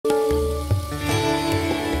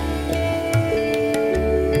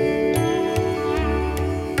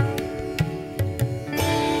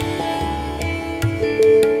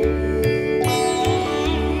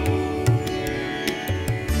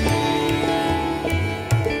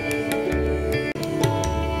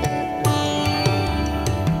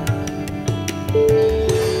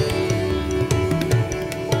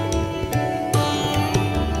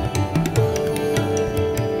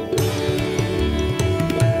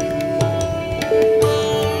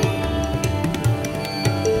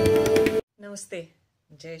Namaste.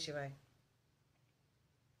 Jai Shivai.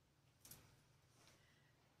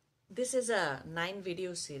 This is a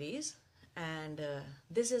 9-video series, and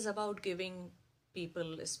this is about giving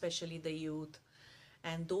people, especially the youth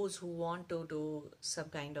and those who want to do some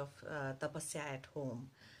kind of tapasya at home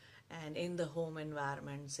and in the home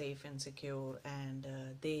environment, safe and secure, and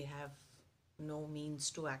they have no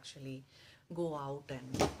means to actually go out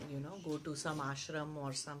and go to some ashram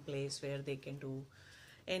or some place where they can do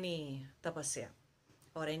any tapasya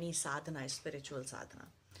or any sadhana, spiritual sadhana.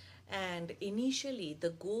 And initially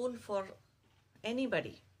the goal for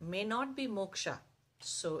anybody may not be moksha.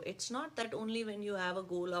 So it's not that only when you have a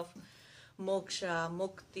goal of moksha,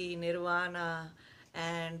 mukti, nirvana,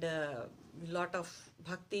 and lot of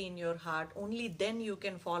bhakti in your heart, only then you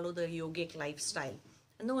can follow the yogic lifestyle.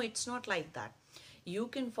 No, it's not like that. You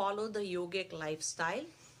can follow the yogic lifestyle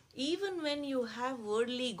even when you have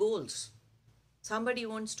worldly goals. Somebody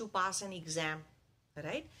wants to pass an exam,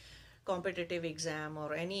 right? Competitive exam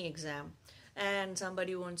or any exam, and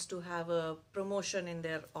somebody wants to have a promotion in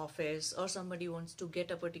their office, or somebody wants to get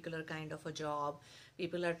a particular kind of a job.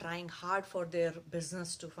 People are trying hard for their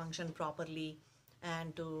business to function properly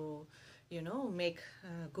and to make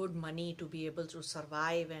good money to be able to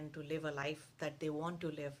survive and to live a life that they want to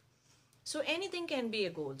live. So anything can be a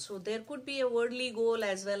goal. So there could be a worldly goal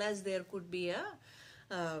as well as there could be a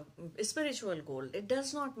spiritual goal. It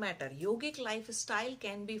does not matter. Yogic lifestyle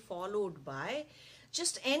can be followed by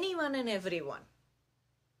just anyone and everyone.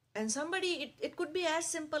 And somebody, it could be as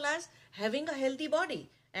simple as having a healthy body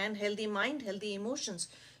and healthy mind, healthy emotions.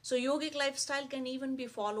 So yogic lifestyle can even be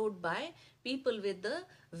followed by people with the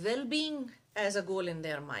well-being as a goal in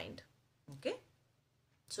their mind. Okay.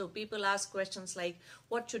 So people ask questions like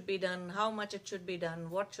what should be done, how much it should be done,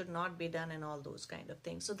 what should not be done, and all those kind of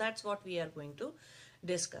things. So that's what we are going to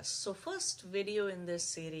discuss. So first video in this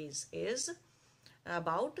series is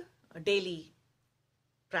about daily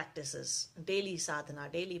practices, daily sadhana,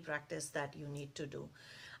 daily practice that you need to do.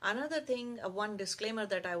 Another thing, one disclaimer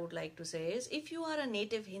that I would like to say is, if you are a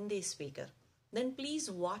native Hindi speaker, then please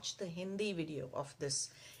watch the Hindi video of this.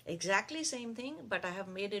 Exactly same thing, but I have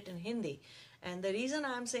made it in Hindi. And the reason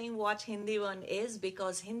I'm saying watch Hindi one is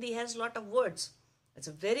because Hindi has a lot of words. It's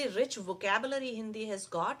a very rich vocabulary Hindi has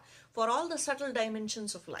got for all the subtle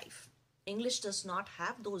dimensions of life. English does not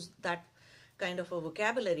have that kind of a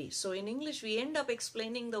vocabulary. So in English, we end up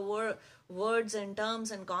explaining the words and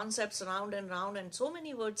terms and concepts round and round, and so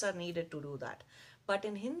many words are needed to do that. But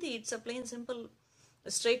in Hindi, it's a plain, simple,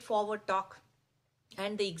 straightforward talk.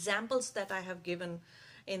 And the examples that I have given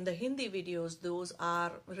in the Hindi videos, those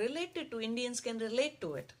are related to, Indians can relate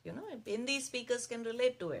to it. Hindi speakers can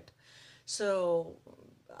relate to it. So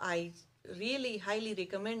I really highly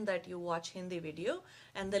recommend that you watch Hindi video,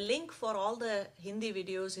 and the link for all the Hindi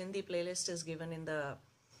videos, Hindi playlist is given in the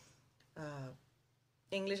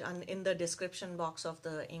English and in the description box of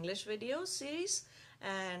the English videos series,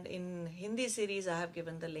 and in Hindi series I have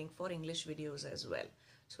given the link for English videos as well.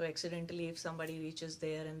 So accidentally, if somebody reaches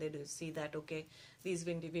there and they do see that, okay, these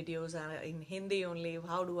videos are in Hindi only,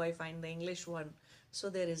 how do I find the English one? So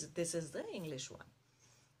this is the English one.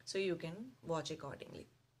 So you can watch accordingly.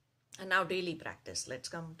 And now daily practice. Let's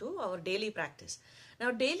come to our daily practice.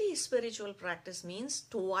 Now daily spiritual practice means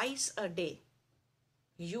twice a day.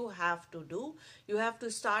 You have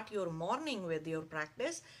to start your morning with your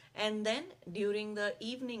practice, and then during the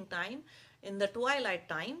evening time, in the twilight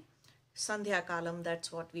time, Sandhya Kalam,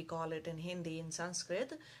 that's what we call it in Hindi, in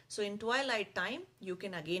Sanskrit. So in twilight time, you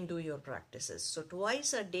can again do your practices. So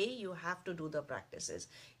twice a day, you have to do the practices.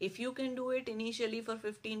 If you can do it initially for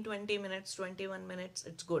 15, 20 minutes, 21 minutes,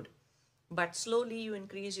 it's good. But slowly you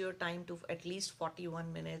increase your time to at least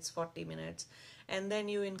 41 minutes, 40 minutes, and then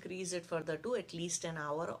you increase it further to at least an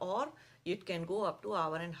hour, or it can go up to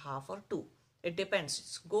hour and a half or 2. It depends.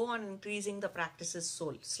 Just go on increasing the practices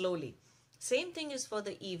slowly. Same thing is for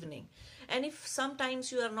the evening. And if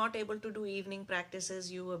sometimes you are not able to do evening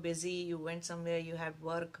practices, you were busy, you went somewhere, you had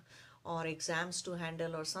work or exams to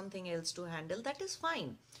handle or something else to handle, that is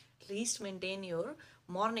fine. At least maintain your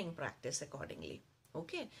morning practice accordingly.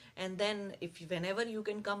 Okay. And then whenever you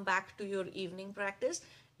can come back to your evening practice,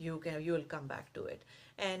 you will come back to it.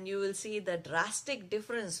 And you will see the drastic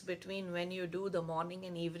difference between when you do the morning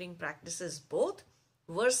and evening practices both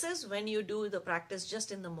versus when you do the practice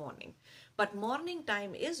just in the morning. But morning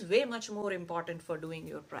time is way much more important for doing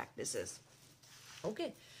your practices.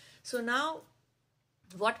 Okay. So now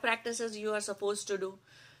what practices you are supposed to do?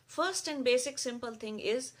 First and basic simple thing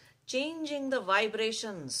is changing the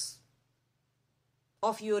vibrations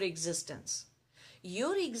of your existence.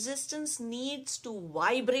 Your existence needs to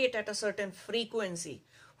vibrate at a certain frequency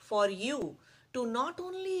for you to not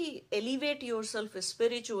only elevate yourself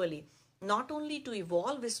spiritually, not only to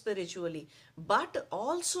evolve spiritually, but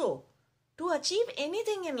also to achieve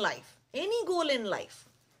anything in life, any goal in life.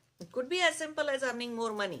 It could be as simple as earning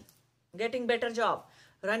more money, getting better job,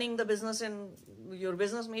 running the business, in your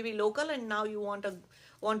business may be local and now you want to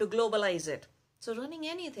globalize it. So running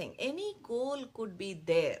anything, any goal could be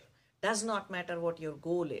there. Does not matter what your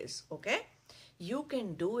goal is, okay? You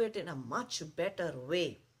can do it in a much better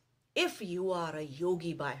way if you are a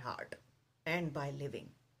yogi by heart and by living.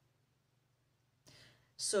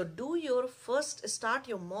 So start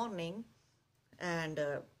your morning, and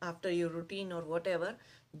after your routine or whatever,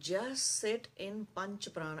 just sit in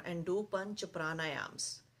panch prana and do panch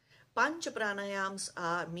pranayams. Panch pranayams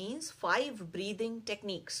means 5 breathing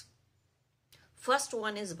techniques. First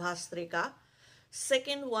one is Bhastrika,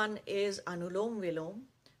 second one is Anulom Vilom,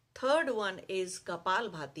 third one is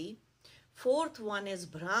Kapalbhati, fourth one is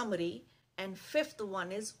Bhramari, and fifth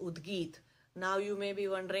one is Udgit. Now you may be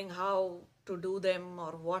wondering how to do them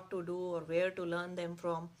or what to do or where to learn them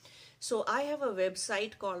from. So I have a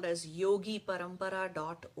website called as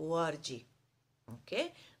yogiparampara.org.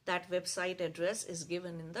 Okay, that website address is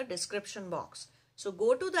given in the description box. So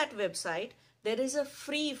go to that website. There is a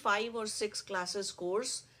free 5 or 6 classes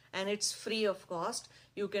course and it's free of cost.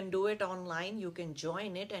 You can do it online, you can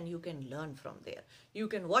join it and you can learn from there. You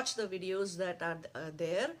can watch the videos that are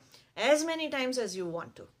there as many times as you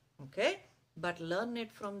want to, okay? But learn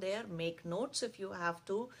it from there, make notes if you have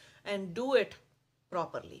to, and do it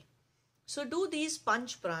properly. So do these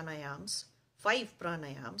panch pranayams, 5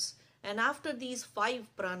 pranayams, and after these 5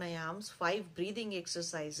 pranayams, 5 breathing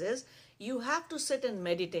exercises, you have to sit in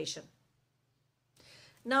meditation.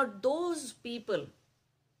 Now those people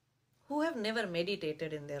who have never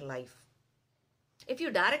meditated in their life, if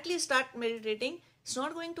you directly start meditating, it's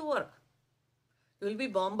not going to work. You will be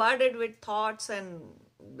bombarded with thoughts and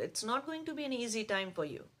it's not going to be an easy time for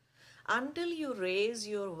you. Until you raise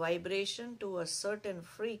your vibration to a certain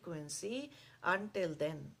frequency, until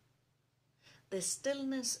then, the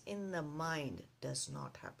stillness in the mind does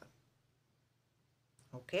not happen.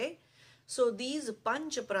 Okay? So these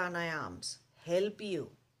panch pranayams help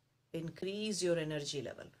you increase your energy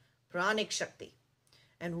level, pranic shakti.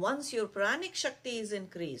 And once your pranic shakti is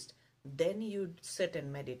increased, then you sit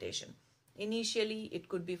in meditation. Initially, it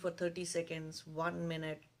could be for 30 seconds, 1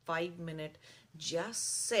 minute, 5 minutes.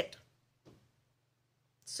 Just sit.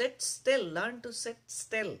 Sit still. Learn to sit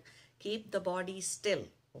still. Keep the body still.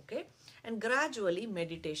 Okay? And gradually,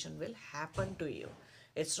 meditation will happen to you.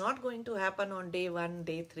 It's not going to happen on day 1,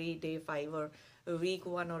 day 3, day 5, or week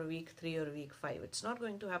 1 or week 3 or week 5. It's not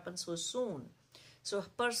going to happen so soon. So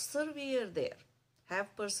persevere there.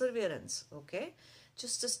 Have perseverance. Okay?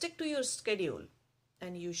 Just stick to your schedule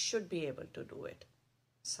and you should be able to do it.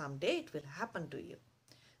 Someday it will happen to you.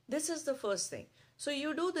 This is the first thing. So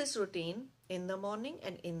you do this routine in the morning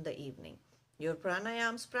and in the evening. Your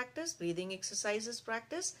pranayams practice, breathing exercises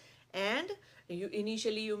practice, and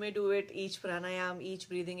initially you may do it, each pranayam, each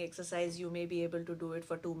breathing exercise, you may be able to do it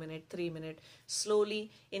for 2 minutes, 3 minutes.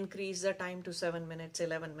 Slowly increase the time to 7 minutes,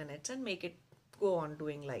 11 minutes and make it go on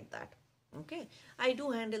doing like that. Okay. I do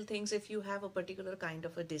handle things if you have a particular kind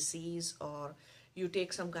of a disease or you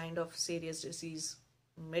take some kind of serious disease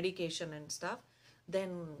medication and stuff,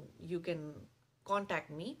 then you can contact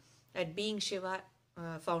me at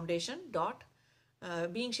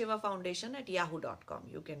beingShivaFoundation@yahoo.com.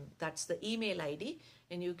 That's the email ID,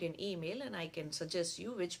 and you can email and I can suggest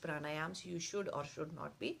you which pranayams you should or should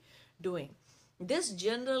not be doing. This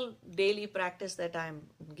general daily practice that I'm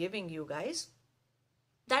giving you guys,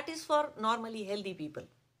 that is for normally healthy people.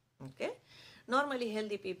 Okay? Normally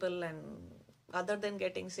healthy people, and other than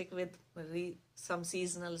getting sick with some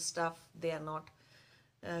seasonal stuff, they are not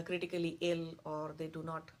critically ill, or they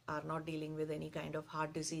are not dealing with any kind of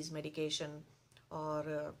heart disease medication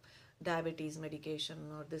or diabetes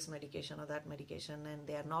medication or this medication or that medication, and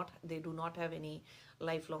they do not have any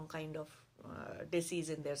lifelong kind of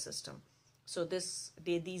disease in their system. So these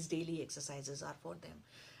daily exercises are for them.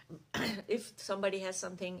 If somebody has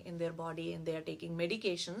something in their body and they are taking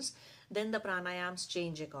medications, then the pranayams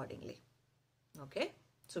change accordingly. Okay?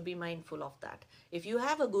 So be mindful of that. If you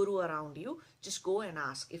have a guru around you, just go and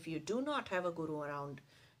ask. If you do not have a guru around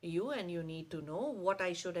you and you need to know what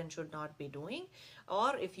I should and should not be doing,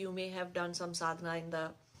 or if you may have done some sadhana in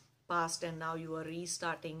the past and now you are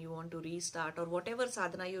restarting, you want to restart, or whatever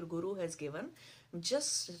sadhana your guru has given,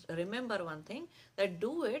 just remember one thing, that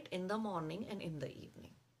do it in the morning and in the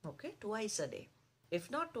evening. Okay? Twice a day. If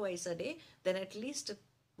not twice a day, then at least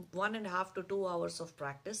 1.5 to 2 hours of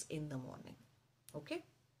practice in the morning. Okay?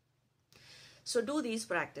 So do these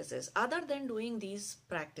practices. Other than doing these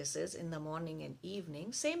practices in the morning and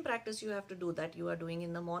evening, same practice you have to do that you are doing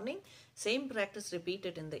in the morning, same practice repeat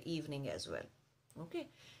it in the evening as well. Okay.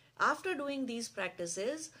 After doing these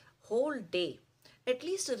practices, whole day, at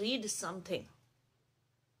least read something.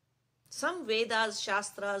 Some Vedas,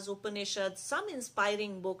 Shastras, Upanishads, some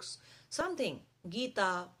inspiring books, something,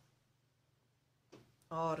 Gita,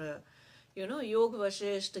 or Yoga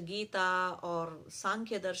Vasisht, Gita, or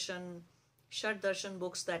Sankhya Darshan, Shad Darshan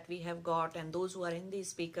books that we have got, and those who are Hindi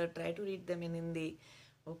speaker, try to read them in Hindi.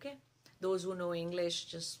 Okay, those who know English,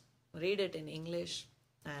 just read it in English,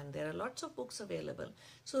 and there are lots of books available.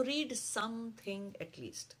 So read something at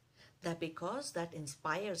least, that because that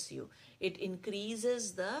inspires you, it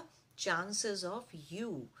increases the chances of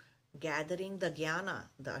you gathering the jnana,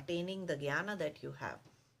 the attaining the jnana that you have.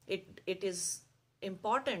 It is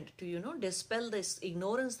important to dispel this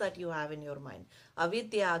ignorance that you have in your mind,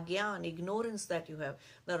 avidya, gyan, ignorance that you have,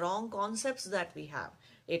 the wrong concepts that we have.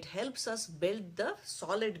 It helps us build the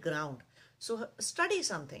solid ground. So study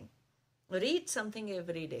something, read something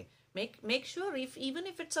every day. Make sure, even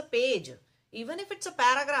if it's a page, even if it's a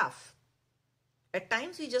paragraph, at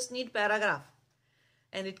times we just need paragraph,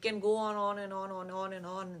 and it can go on and on and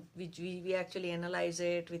on. We actually analyze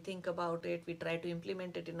it, we think about it, we try to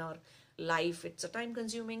implement it in our life. It's a time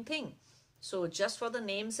consuming thing. So just for the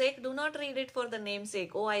namesake, do not read it for the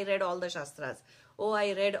namesake. Oh, I read all the Shastras. Oh,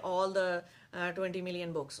 I read all the 20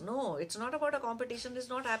 million books. No, it's not about a competition. It's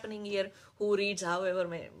not happening here. Who reads however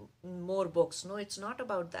more books? No, it's not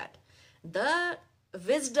about that. The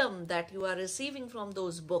wisdom that you are receiving from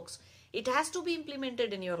those books, it has to be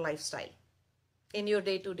implemented in your lifestyle, in your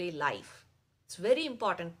day-to-day life. It's a very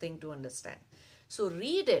important thing to understand. So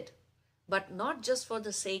read it, but not just for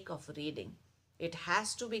the sake of reading. It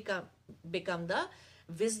has to become the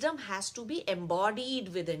wisdom has to be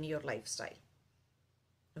embodied within your lifestyle.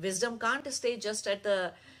 Wisdom can't stay just at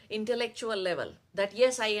the intellectual level, that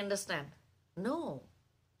yes, I understand. No,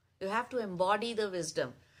 you have to embody the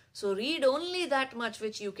wisdom. So read only that much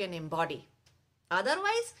which you can embody.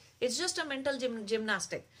 Otherwise, it's just a mental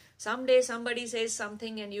gymnastic. Someday somebody says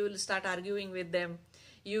something and you will start arguing with them.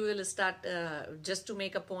 You will start just to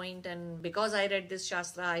make a point, and because I read this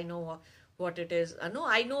Shastra, I know what it is. No,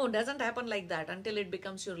 I know it doesn't happen like that until it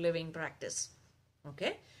becomes your living practice.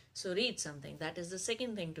 Okay, so read something. That is the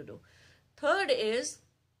second thing to do. Third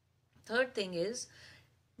thing is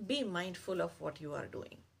be mindful of what you are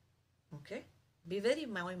doing. Okay, be very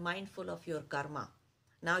mindful of your karma.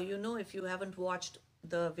 Now, if you haven't watched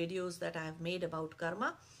the videos that I have made about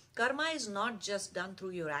karma, karma is not just done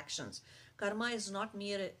through your actions. Karma is not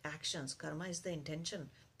mere actions. Karma is the intention,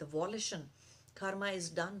 the volition. Karma is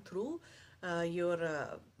done through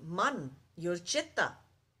your man, your chitta.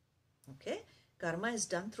 Okay? Karma is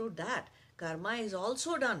done through that. Karma is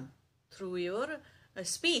also done through your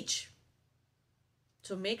speech.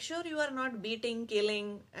 So make sure you are not beating,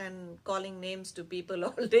 killing, and calling names to people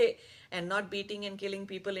all day, and not beating and killing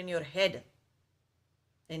people in your head,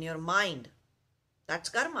 in your mind. That's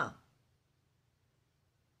karma.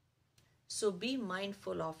 So be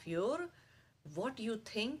mindful of what you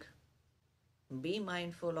think, be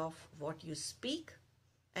mindful of what you speak,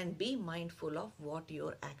 and be mindful of what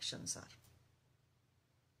your actions are.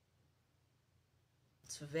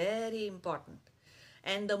 It's very important.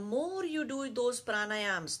 And the more you do those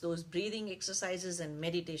pranayams, those breathing exercises and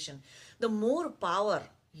meditation, the more power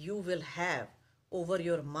you will have over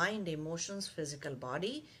your mind, emotions, physical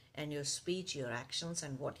body, and your speech, your actions,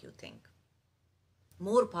 and what you think.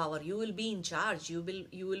 More power. You will be in charge. You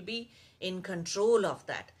will be in control of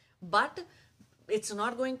that. But it's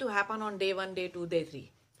not going to happen on day 1, day 2, day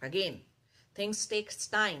 3. Again, things takes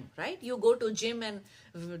time, right? You go to gym and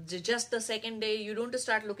just the second day, you don't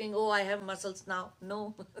start looking, oh, I have muscles now.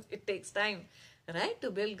 No, it takes time, right? To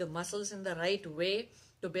build the muscles in the right way,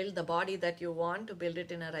 to build the body that you want, to build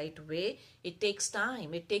it in a right way. It takes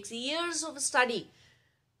time. It takes years of study,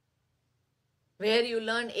 where you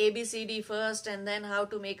learn ABCD first, and then how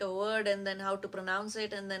to make a word, and then how to pronounce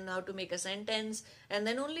it, and then how to make a sentence, and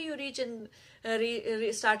then only you reach and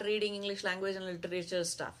start reading English language and literature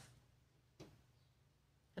stuff.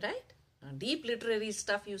 Right? Deep literary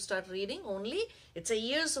stuff you start reading only. It's a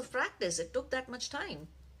years of practice. It took that much time.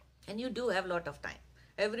 And you do have a lot of time.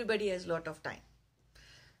 Everybody has a lot of time.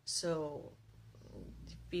 So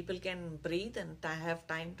people can breathe and have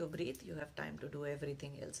time to breathe. You have time to do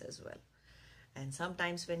everything else as well. And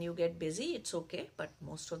sometimes when you get busy, it's okay. But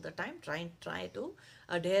most of the time, try to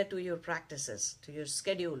adhere to your practices, to your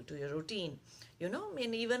schedule, to your routine. you know,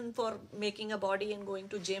 and even for making a body and going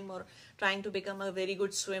to gym or trying to become a very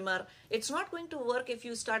good swimmer, it's not going to work if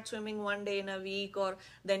you start swimming one day in a week, or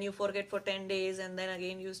then you forget for 10 days and then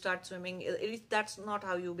again you start swimming. That's not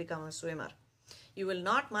how you become a swimmer. You will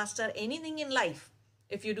not master anything in life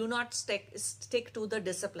if you do not stick to the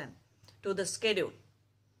discipline, to the schedule.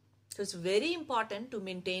 So it's very important to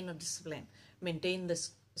maintain a discipline, maintain the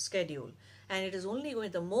schedule. And it is only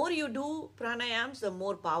going, the more you do pranayams, the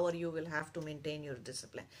more power you will have to maintain your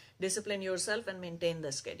discipline. Discipline yourself and maintain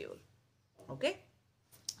the schedule. Okay?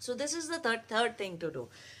 So this is the third thing to do,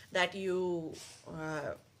 that you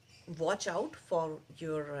watch out for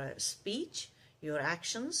your speech, your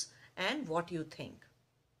actions, and what you think.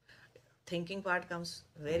 Thinking part comes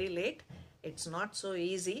very late. It's not so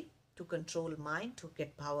easy to control mind, to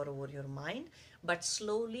get power over your mind, but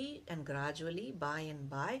slowly and gradually, by and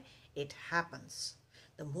by, it happens.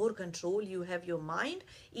 The more control you have your mind,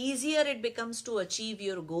 easier it becomes to achieve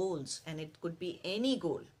your goals, and it could be any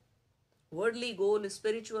goal, worldly goal,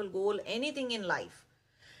 spiritual goal, anything in life.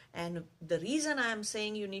 And the reason I am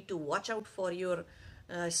saying you need to watch out for your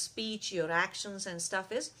speech, your actions and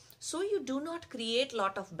stuff is so you do not create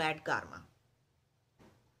lot of bad karma.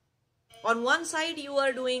 On one side you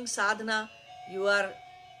are doing sadhana, you are,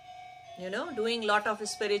 you know, doing lot of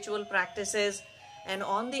spiritual practices, and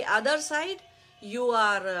on the other side you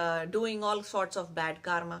are doing all sorts of bad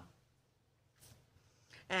karma,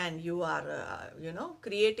 and you are you know,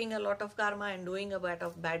 creating a lot of karma and doing a bit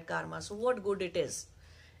of bad karma. So what good it is?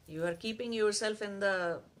 You are keeping yourself in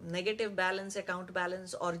the negative balance, account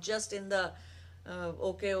balance, or just in the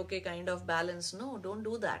okay kind of balance. No, don't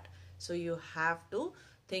do that. So you have to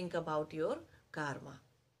think about your karma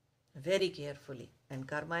very carefully. And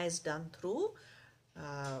karma is done through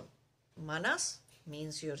manas,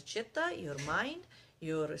 means your chitta, your mind,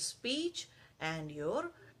 your speech, and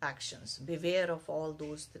your actions. Beware of all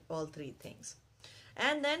three things.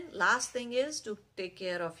 And then last thing is to take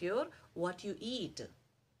care of your what you eat.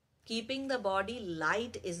 Keeping the body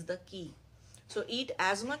light is the key. So eat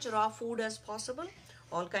as much raw food as possible.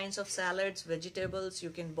 All kinds of salads, vegetables,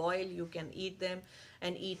 you can boil, you can eat them,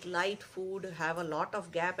 and eat light food. Have a lot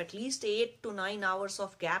of gap, at least 8 to 9 hours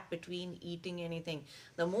of gap between eating anything.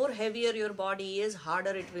 The more heavier your body is,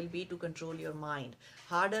 harder it will be to control your mind.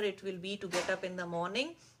 Harder it will be to get up in the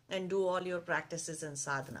morning and do all your practices and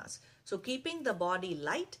sadhanas. So keeping the body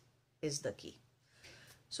light is the key.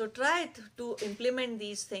 So try to implement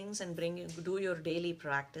these things and do your daily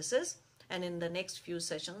practices. And in the next few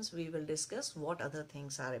sessions, we will discuss what other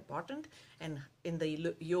things are important and in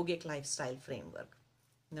the yogic lifestyle framework.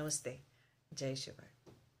 Namaste. Jai Shivaya.